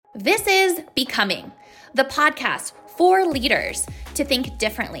This is Becoming, the podcast for leaders to think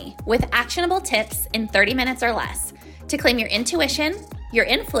differently with actionable tips in 30 minutes or less to claim your intuition, your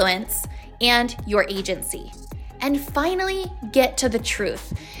influence, and your agency. And finally, get to the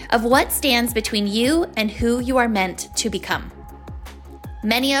truth of what stands between you and who you are meant to become.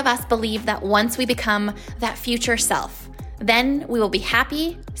 Many of us believe that once we become that future self, then we will be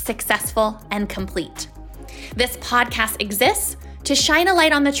happy, successful, and complete. This podcast exists to shine a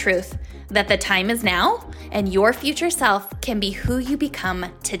light on the truth that the time is now and your future self can be who you become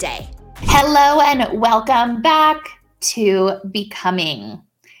today. Hello and welcome back to Becoming.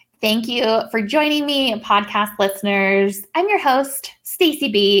 Thank you for joining me, podcast listeners. I'm your host,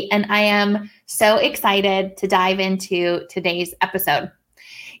 Stacey B, and I am so excited to dive into today's episode.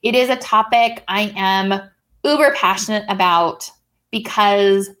 It is a topic I am uber passionate about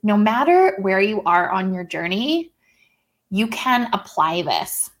because no matter where you are on your journey, you can apply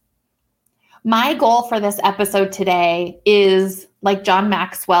this. My goal for this episode today is, like John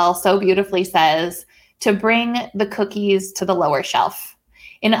Maxwell so beautifully says, to bring the cookies to the lower shelf.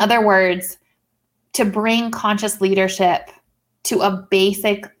 In other words, to bring conscious leadership to a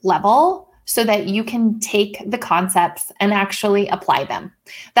basic level so that you can take the concepts and actually apply them.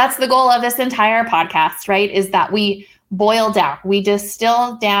 That's the goal of this entire podcast, right? Is that we boil down, we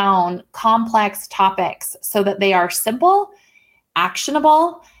distill down complex topics so that they are simple,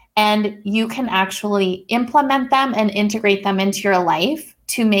 actionable, and you can actually implement them and integrate them into your life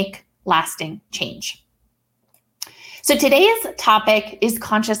to make lasting change. So today's topic is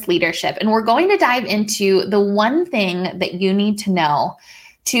conscious leadership, and we're going to dive into the one thing that you need to know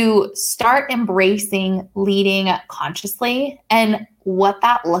to start embracing leading consciously and what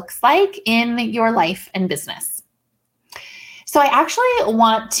that looks like in your life and business. So I actually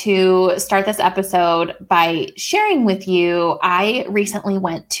want to start this episode by sharing with you, I recently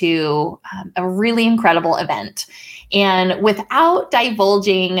went to a really incredible event. And without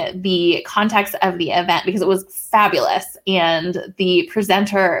divulging the context of the event, because it was fabulous and the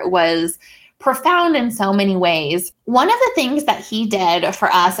presenter was profound in so many ways, one of the things that he did for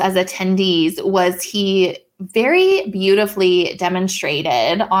us as attendees was he very beautifully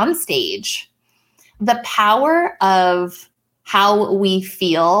demonstrated on stage the power of how we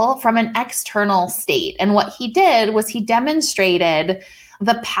feel from an external state. And what he did was he demonstrated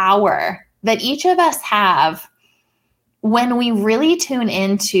the power that each of us have when we really tune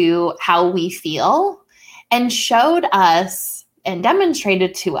into how we feel, and showed us and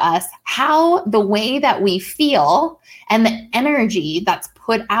demonstrated to us how the way that we feel and the energy that's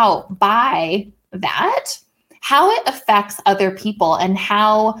put out by that, how it affects other people and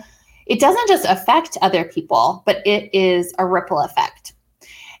how it doesn't just affect other people, but it is a ripple effect.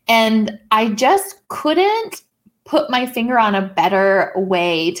 And I just couldn't put my finger on a better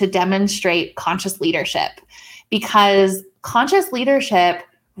way to demonstrate conscious leadership, because conscious leadership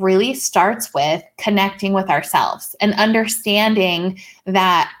really starts with connecting with ourselves and understanding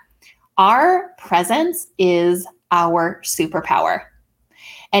that our presence is our superpower.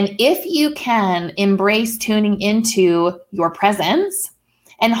 And if you can embrace tuning into your presence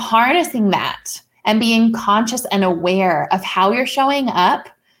and harnessing that and being conscious and aware of how you're showing up,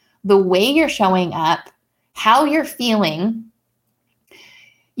 the way you're showing up, how you're feeling,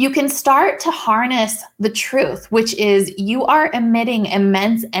 you can start to harness the truth, which is you are emitting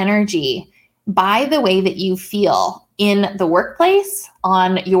immense energy by the way that you feel in the workplace,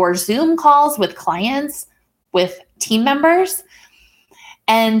 on your Zoom calls with clients, with team members.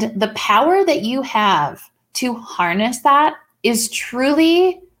 And the power that you have to harness that is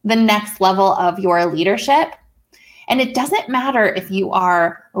truly the next level of your leadership. And it doesn't matter if you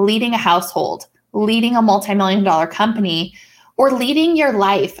are leading a household, leading a multi-million-dollar company, or leading your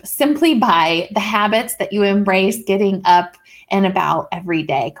life simply by the habits that you embrace getting up and about every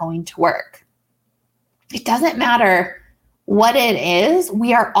day, going to work. It doesn't matter what it is,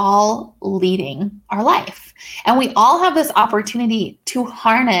 we are all leading our life. And we all have this opportunity to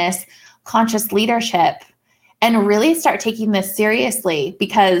harness conscious leadership and really start taking this seriously,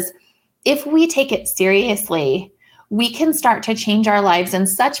 because if we take it seriously, we can start to change our lives in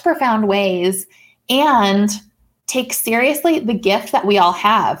such profound ways and take seriously the gift that we all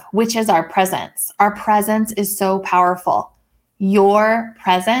have, which is our presence. Our presence is so powerful. Your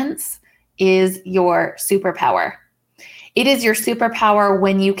presence is your superpower. It is your superpower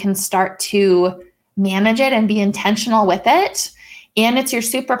when you can start to manage it and be intentional with it. And it's your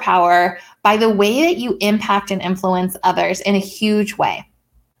superpower by the way that you impact and influence others in a huge way.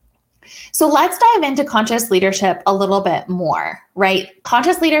 So let's dive into conscious leadership a little bit more, right?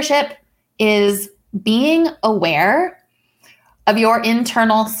 Conscious leadership is being aware of your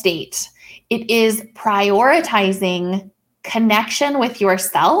internal state. It is prioritizing connection with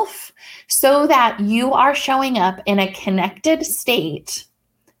yourself so that you are showing up in a connected state,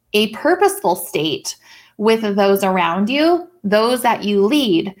 a purposeful state with those around you, those that you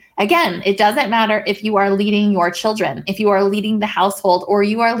lead. Again, it doesn't matter if you are leading your children, if you are leading the household, or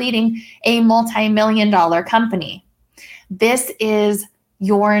you are leading a multi-million-dollar company. This is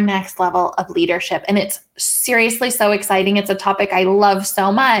your next level of leadership. And it's seriously so exciting. It's a topic I love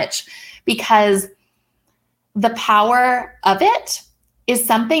so much because the power of it is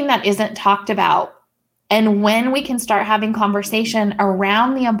something that isn't talked about. And when we can start having conversation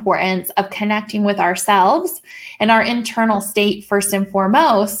around the importance of connecting with ourselves and our internal state first and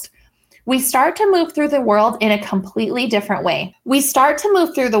foremost, we start to move through the world in a completely different way. We start to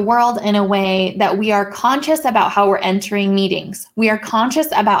move through the world in a way that we are conscious about how we're entering meetings. We are conscious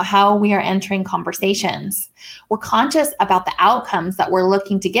about how we are entering conversations. We're conscious about the outcomes that we're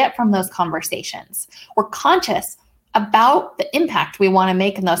looking to get from those conversations. We're conscious about the impact we want to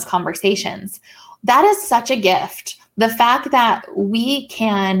make in those conversations. That is such a gift. The fact that we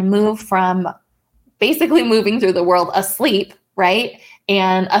can move from basically moving through the world asleep, right?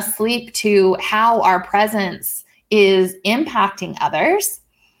 And asleep to how our presence is impacting others,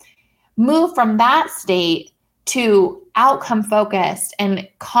 move from that state to outcome focused and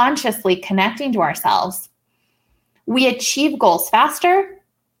consciously connecting to ourselves. We achieve goals faster,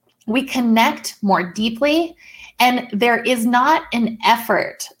 we connect more deeply, and there is not an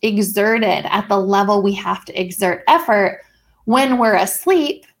effort exerted at the level we have to exert effort when we're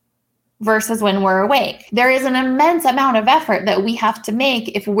asleep versus when we're awake. There is an immense amount of effort that we have to make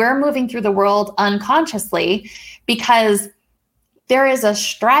if we're moving through the world unconsciously, because there is a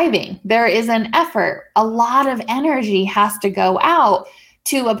striving, there is an effort, a lot of energy has to go out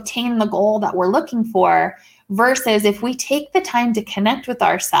to obtain the goal that we're looking for. Versus if we take the time to connect with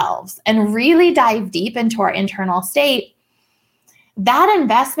ourselves and really dive deep into our internal state, that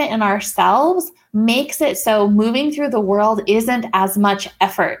investment in ourselves makes it so moving through the world isn't as much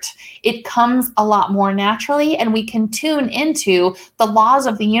effort. It comes a lot more naturally, and we can tune into the laws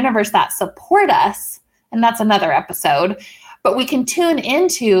of the universe that support us. And that's another episode, but we can tune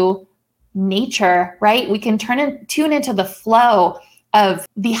into nature, right? We can tune into the flow of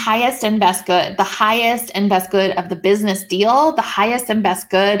the highest and best good, the highest and best good of the business deal, the highest and best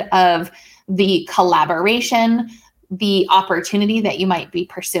good of the collaboration, the opportunity that you might be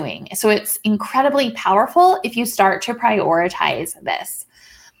pursuing. So it's incredibly powerful if you start to prioritize this.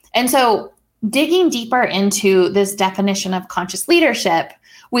 And so digging deeper into this definition of conscious leadership,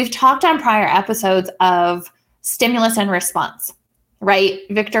 we've talked on prior episodes of stimulus and response. Right?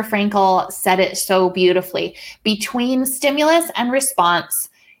 Viktor Frankl said it so beautifully. Between stimulus and response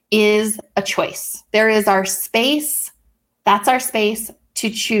is a choice. There is our space. That's our space to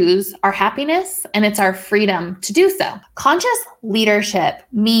choose our happiness, and it's our freedom to do so. Conscious leadership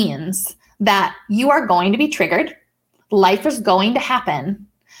means that you are going to be triggered. Life is going to happen,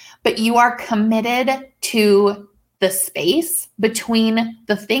 but you are committed to the space between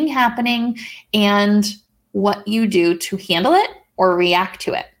the thing happening and what you do to handle it or react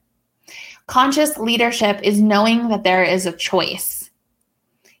to it. Conscious leadership is knowing that there is a choice.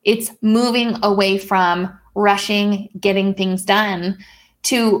 It's moving away from rushing, getting things done,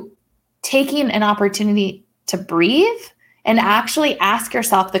 to taking an opportunity to breathe and actually ask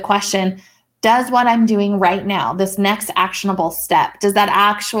yourself the question, does what I'm doing right now, this next actionable step, does that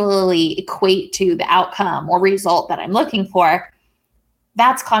actually equate to the outcome or result that I'm looking for?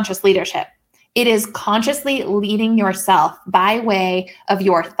 That's conscious leadership. It is consciously leading yourself by way of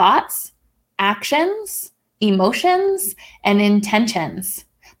your thoughts, actions, emotions, and intentions,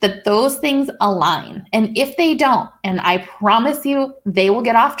 that those things align. And if they don't, and I promise you, they will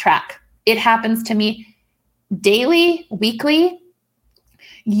get off track. It happens to me daily, weekly.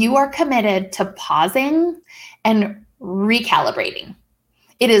 You are committed to pausing and recalibrating.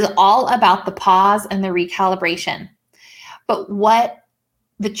 It is all about the pause and the recalibration. But what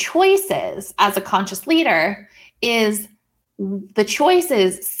the choice is as a conscious leader is the choice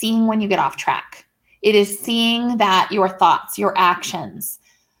is seeing when you get off track. It is seeing that your thoughts, your actions,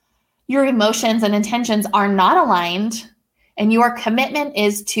 your emotions and intentions are not aligned, and your commitment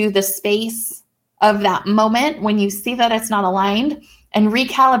is to the space of that moment when you see that it's not aligned, and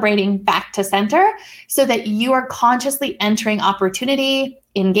recalibrating back to center so that you are consciously entering opportunity,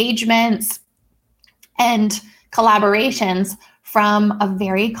 engagements, and collaborations from a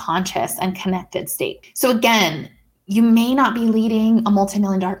very conscious and connected state. So again, you may not be leading a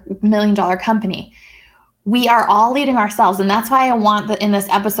multi-million dollar company. We are all leading ourselves. And that's why I want in this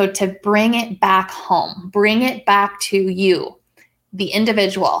episode to bring it back home, bring it back to you. the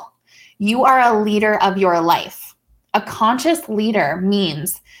individual. You are a leader of your life. A conscious leader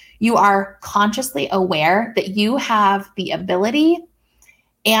means you are consciously aware that you have the ability,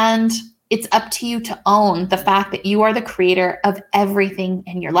 and it's up to you to own the fact that you are the creator of everything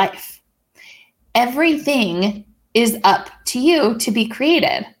in your life. Everything is up to you to be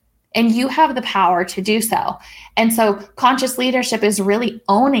created, and you have the power to do so. And so conscious leadership is really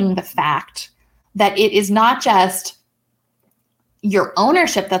owning the fact that it is not just your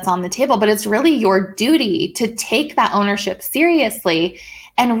ownership that's on the table, but it's really your duty to take that ownership seriously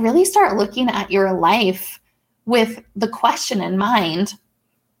and really start looking at your life with the question in mind: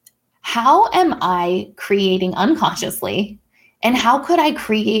 how am I creating unconsciously? And how could I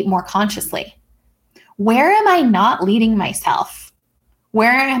create more consciously? Where am I not leading myself?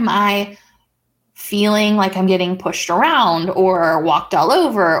 Where am I feeling like I'm getting pushed around or walked all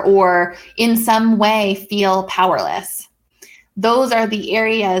over or in some way feel powerless? Those are the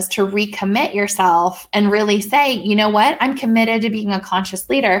areas to recommit yourself and really say, you know what? I'm committed to being a conscious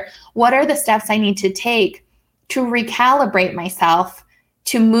leader. What are the steps I need to take to recalibrate myself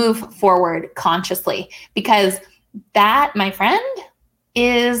to move forward consciously? Because that, my friend,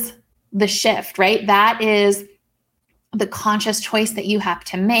 is the shift, right? That is the conscious choice that you have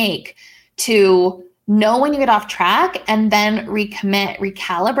to make to know when you get off track and then recommit,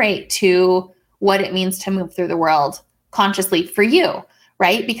 recalibrate to what it means to move through the world consciously for you,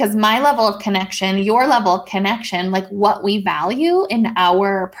 right? Because my level of connection, your level of connection, like what we value in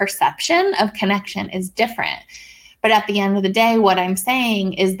our perception of connection is different. But at the end of the day, what I'm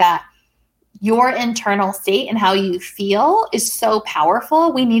saying is that your internal state and how you feel is so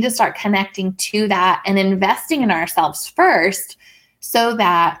powerful. We need to start connecting to that and investing in ourselves first so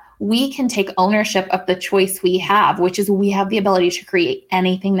that we can take ownership of the choice we have, which is we have the ability to create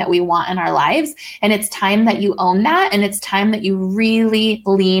anything that we want in our lives. And it's time that you own that. And it's time that you really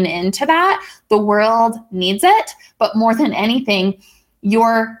lean into that. The world needs it. But more than anything,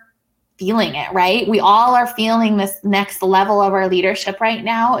 you're feeling it, right? We all are feeling this next level of our leadership right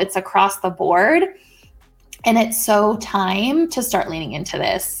now. It's across the board. And it's so time to start leaning into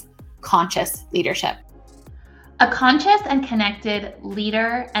this conscious leadership. A conscious and connected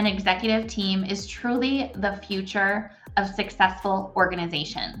leader and executive team is truly the future of successful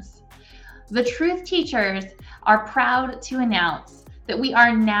organizations. The Truth Teachers are proud to announce that we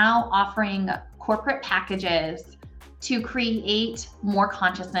are now offering corporate packages to create more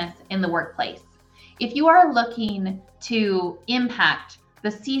consciousness in the workplace. If you are looking to impact the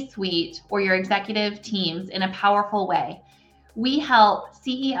C-suite or your executive teams in a powerful way, we help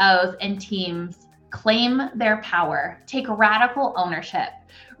CEOs and teams claim their power, take radical ownership,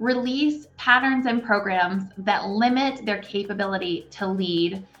 release patterns and programs that limit their capability to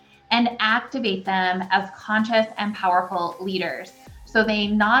lead, and activate them as conscious and powerful leaders. So they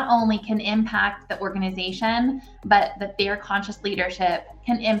not only can impact the organization, but that their conscious leadership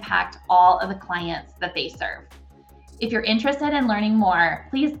can impact all of the clients that they serve. If you're interested in learning more,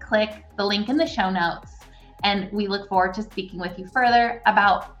 please click the link in the show notes. And we look forward to speaking with you further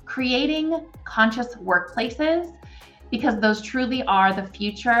about creating conscious workplaces, because those truly are the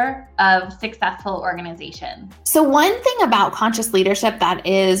future of successful organizations. So one thing about conscious leadership that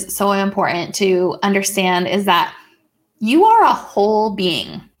is so important to understand is that you are a whole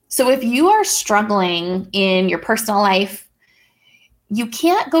being. So if you are struggling in your personal life, you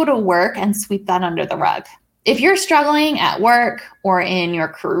can't go to work and sweep that under the rug. If you're struggling at work or in your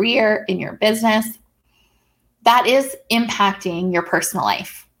career, in your business, that is impacting your personal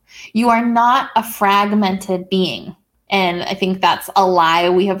life. You are not a fragmented being. And I think that's a lie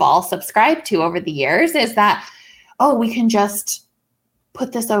we have all subscribed to over the years, is that, oh, we can just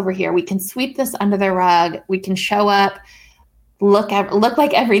put this over here. We can sweep this under the rug. We can show up, look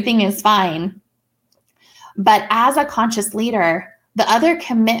like everything is fine. But as a conscious leader, the other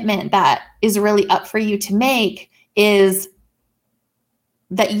commitment that is really up for you to make is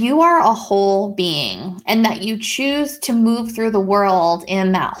that you are a whole being and that you choose to move through the world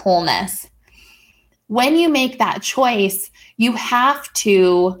in that wholeness. When you make that choice, you have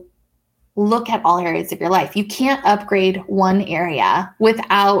to look at all areas of your life. You can't upgrade one area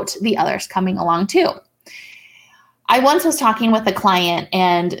without the others coming along too. I once was talking with a client,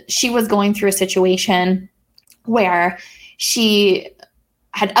 and she was going through a situation where she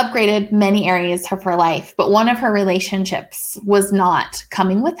had upgraded many areas of her life, but one of her relationships was not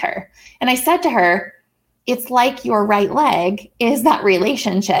coming with her. And I said to her, it's like your right leg is that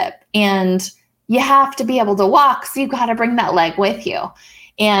relationship, and you have to be able to walk, so you got to bring that leg with you.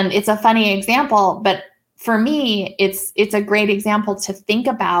 And it's a funny example, but for me, it's a great example to think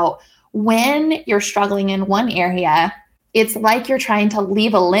about when you're struggling in one area. it's like you're trying to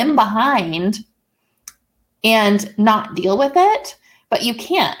leave a limb behind and not deal with it, but you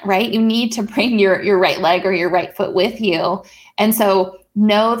can't, right? You need to bring your right leg or your right foot with you. And so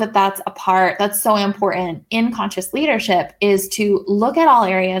know that that's so important in conscious leadership, is to look at all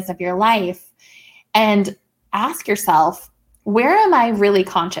areas of your life and ask yourself, where am I really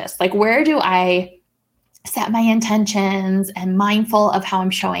conscious? Like, where do I set my intentions and mindful of how I'm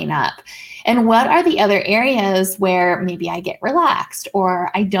showing up? And what are the other areas where maybe I get relaxed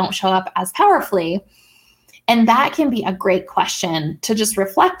or I don't show up as powerfully? And that can be a great question to just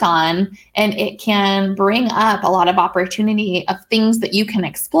reflect on. And it can bring up a lot of opportunity of things that you can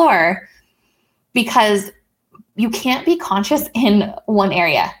explore, because you can't be conscious in one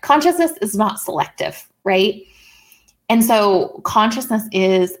area. Consciousness is not selective, right? And so consciousness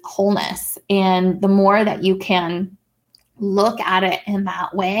is wholeness. And the more that you can look at it in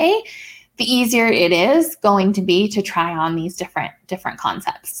that way, the easier it is going to be to try on these different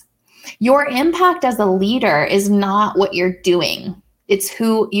concepts. Your impact as a leader is not what you're doing. It's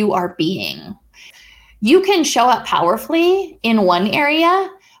who you are being. You can show up powerfully in one area,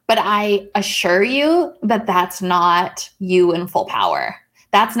 but I assure you that that's not you in full power.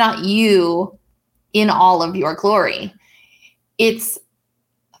 That's not you in all of your glory. It's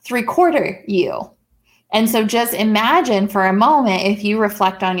 3/4 you. And so just imagine for a moment, if you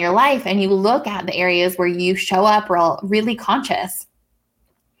reflect on your life and you look at the areas where you show up really conscious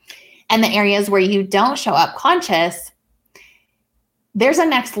and the areas where you don't show up conscious, there's a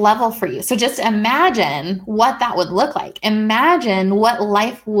next level for you. So just imagine what that would look like. Imagine what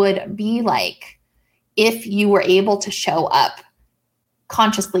life would be like if you were able to show up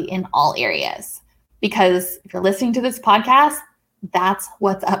consciously in all areas. Because if you're listening to this podcast, that's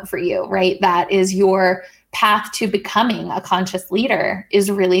what's up for you, right? That is your path to becoming a conscious leader, is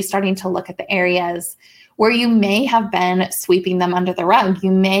really starting to look at the areas where you may have been sweeping them under the rug.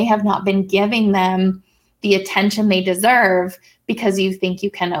 You may have not been giving them the attention they deserve because you think you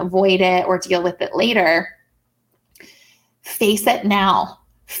can avoid it or deal with it later. Face it now.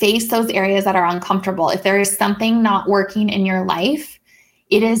 Face those areas that are uncomfortable. If there is something not working in your life,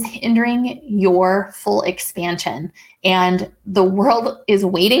 it is hindering your full expansion. And the world is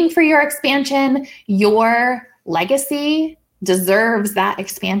waiting for your expansion. Your legacy deserves that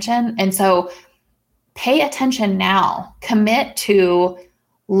expansion. And so pay attention now. Commit to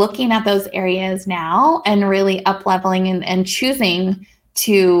looking at those areas now and really up-leveling and choosing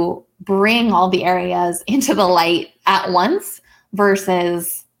to bring all the areas into the light at once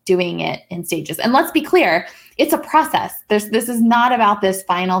versus doing it in stages. And let's be clear, it's a process. This is not about this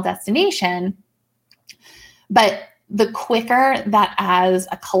final destination, but the quicker that as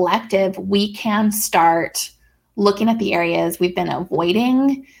a collective we can start looking at the areas we've been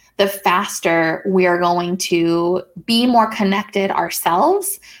avoiding, the faster we are going to be more connected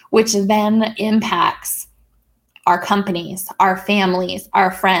ourselves, which then impacts our companies, our families,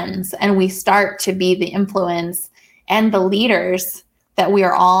 our friends, and we start to be the influence and the leaders that we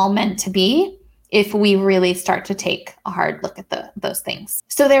are all meant to be if we really start to take a hard look at those things.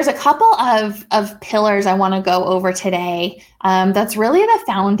 So there's a couple of pillars I want to go over today. That's really the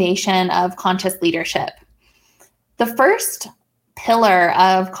foundation of conscious leadership. The first pillar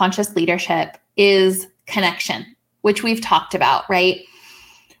of conscious leadership is connection, which we've talked about, right?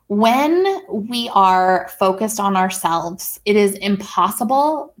 When we are focused on ourselves, it is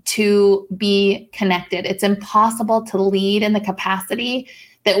impossible to be connected. It's impossible to lead in the capacity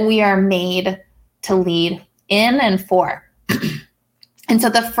that we are made to lead in and for. And so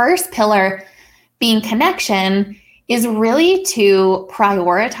the first pillar, being connection, is really to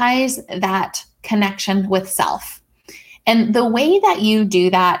prioritize that connection with self. And the way that you do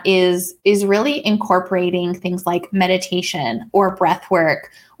that is really incorporating things like meditation or breath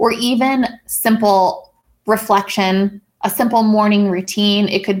work, or even simple reflection, a simple morning routine.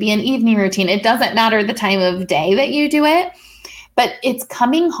 It could be an evening routine. It doesn't matter the time of day that you do it, but it's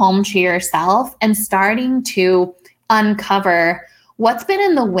coming home to yourself and starting to uncover what's been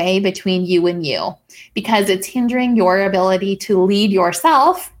in the way between you and you, because it's hindering your ability to lead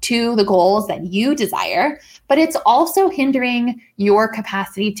yourself to the goals that you desire, but it's also hindering your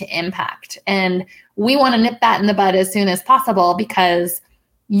capacity to impact. And we want to nip that in the bud as soon as possible, because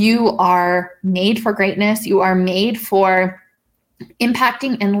you are made for greatness. You are made for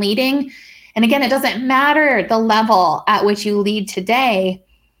impacting and leading. And again, it doesn't matter the level at which you lead today.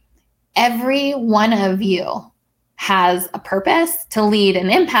 Every one of you has a purpose to lead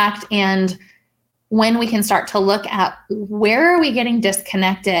and impact. And when we can start to look at where are we getting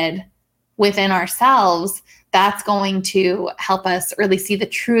disconnected within ourselves, that's going to help us really see the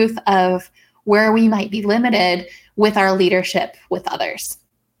truth of where we might be limited with our leadership with others.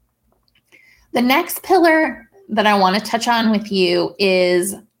 The next pillar that I want to touch on with you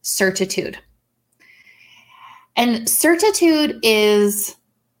is certitude. And certitude is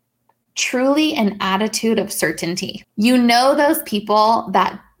truly an attitude of certainty. You know those people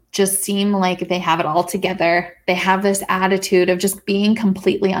that just seem like they have it all together. They have this attitude of just being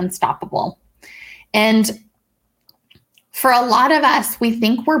completely unstoppable. And for a lot of us, we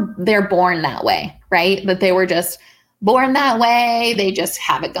think they're born that way, right? That they were just born that way. They just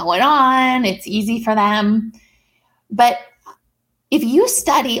have it going on. It's easy for them. But if you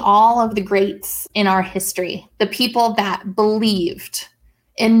study all of the greats in our history, the people that believed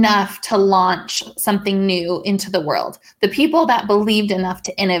enough to launch something new into the world, the people that believed enough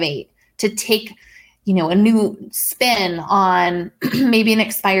to innovate, to take, a new spin on maybe an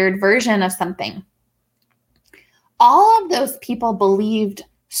expired version of something. All of those people believed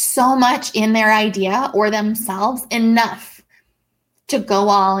so much in their idea or themselves enough to go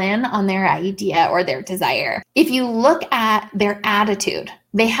all in on their idea or their desire. If you look at their attitude,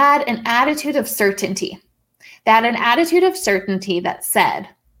 they had an attitude of certainty. They had an attitude of certainty that said,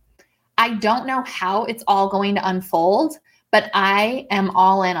 I don't know how it's all going to unfold, but I am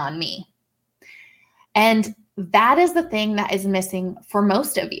all in on me. And that is the thing that is missing for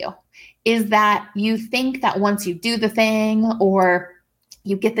most of you, is that you think that once you do the thing, or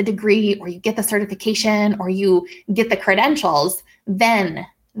you get the degree, or you get the certification, or you get the credentials, then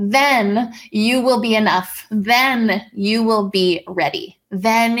you will be enough. Then you will be ready.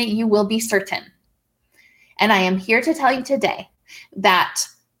 Then you will be certain. And I am here to tell you today that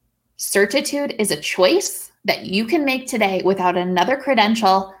certitude is a choice that you can make today without another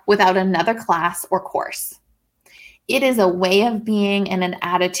credential, without another class or course. It is a way of being and an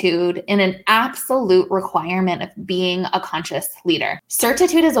attitude and an absolute requirement of being a conscious leader.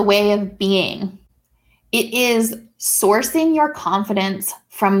 Certitude is a way of being. It is sourcing your confidence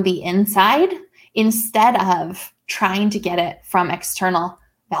from the inside instead of trying to get it from external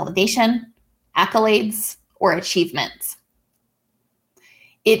validation, accolades, or achievements.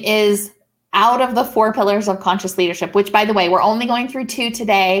 It is out of the 4 pillars of conscious leadership, which, by the way, we're only going through 2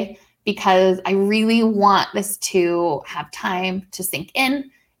 today because I really want this to have time to sink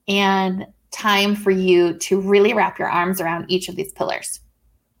in and time for you to really wrap your arms around each of these pillars.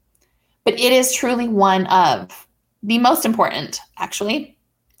 But it is truly one of the most important, actually,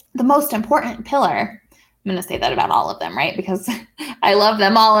 the most important pillar. I'm going to say that about all of them, right? Because I love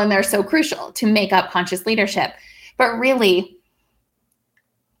them all and they're so crucial to make up conscious leadership. But really,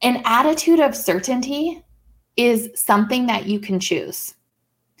 an attitude of certainty is something that you can choose.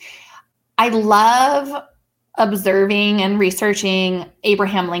 I love observing and researching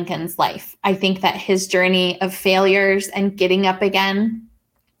Abraham Lincoln's life. I think that his journey of failures and getting up again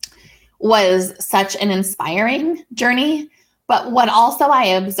was such an inspiring journey. But what also I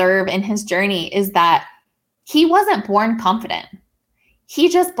observe in his journey is that he wasn't born confident. He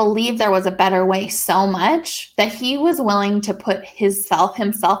just believed there was a better way so much that he was willing to put himself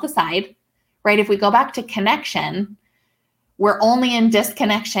aside, right? If we go back to connection, we're only in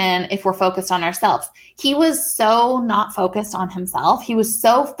disconnection if we're focused on ourselves. He was so not focused on himself. He was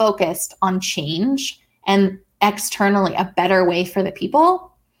so focused on change and externally a better way for the people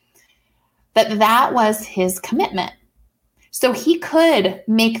that was his commitment. So he could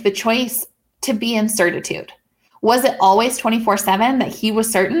make the choice to be in certitude. Was it always 24/7 that he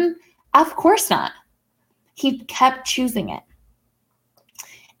was certain? Of course not. He kept choosing it.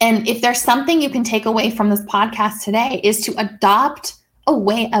 And if there's something you can take away from this podcast today, is to adopt a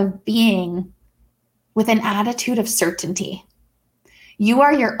way of being with an attitude of certainty. You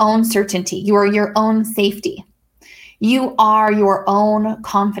are your own certainty. You are your own safety. You are your own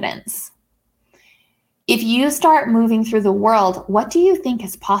confidence. If you start moving through the world, what do you think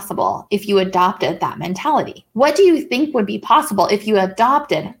is possible if you adopted that mentality? What do you think would be possible if you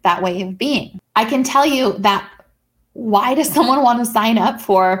adopted that way of being? I can tell you that why does someone want to sign up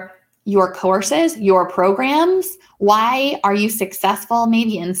for your courses, your programs? Why are you successful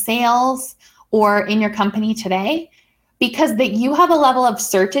maybe in sales or in your company today? Because that you have a level of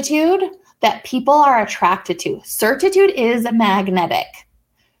certitude that people are attracted to. Certitude is magnetic.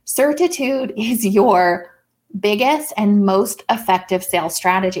 Certitude is your biggest and most effective sales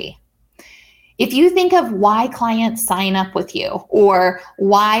strategy. If you think of why clients sign up with you, or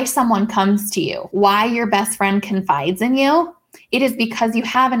why someone comes to you, why your best friend confides in you, it is because you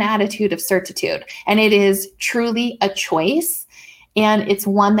have an attitude of certitude, and it is truly a choice, and it's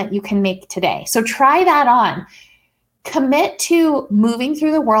one that you can make today. So try that on. Commit to moving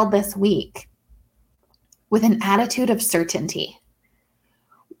through the world this week with an attitude of certainty.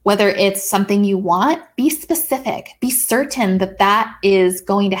 Whether it's something you want, be specific. Be certain that that is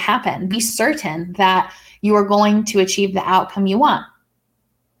going to happen. Be certain that you are going to achieve the outcome you want.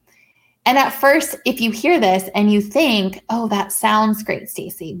 And at first, if you hear this and you think, oh, that sounds great,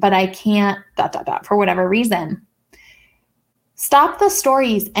 Stacy, but I can't, for whatever reason, stop the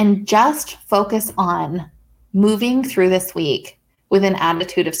stories and just focus on moving through this week with an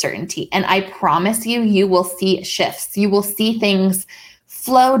attitude of certainty. And I promise you, you will see shifts. You will see things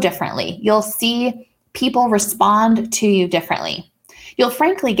flow differently. You'll see people respond to you differently. You'll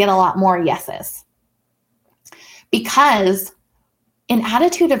frankly get a lot more yeses, because an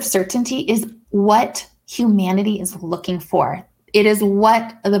attitude of certainty is what humanity is looking for. It is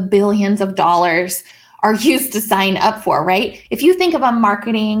what the billions of dollars are used to sign up for, right? If you think of a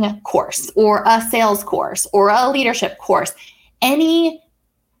marketing course or a sales course or a leadership course, any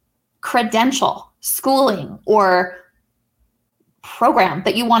credential, schooling, or program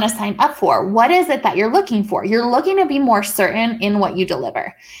that you want to sign up for, what is it that you're looking for? You're looking to be more certain in what you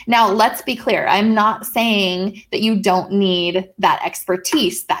deliver. Now, let's be clear. I'm not saying that you don't need that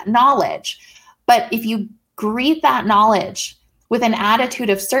expertise, that knowledge. But if you greet that knowledge with an attitude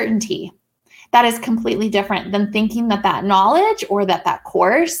of certainty, that is completely different than thinking that that knowledge or that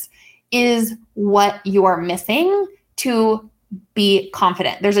course is what you are missing to be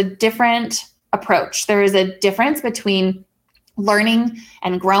confident. There's a different approach. There is a difference between learning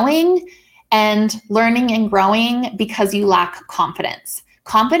and growing because you lack confidence.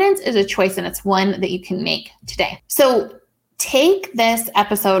 Confidence is a choice, and it's one that you can make today. So take this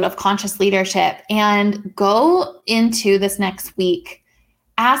episode of Conscious Leadership and go into this next week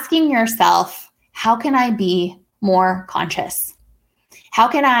asking yourself, how can I be more conscious? How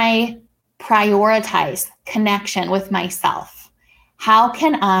can I prioritize connection with myself? How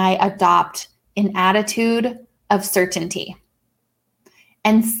can I adopt an attitude of certainty?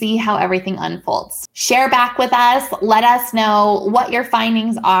 And see how everything unfolds. Share back with us. Let us know what your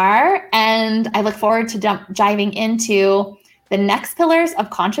findings are. And I look forward to diving into the next pillars of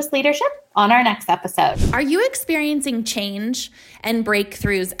conscious leadership on our next episode. Are you experiencing change and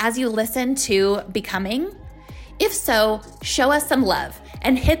breakthroughs as you listen to Becoming? If so, show us some love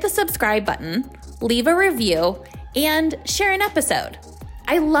and hit the subscribe button, leave a review, and share an episode.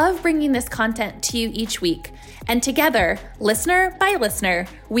 I love bringing this content to you each week. And together, listener by listener,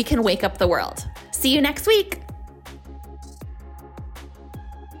 we can wake up the world. See you next week.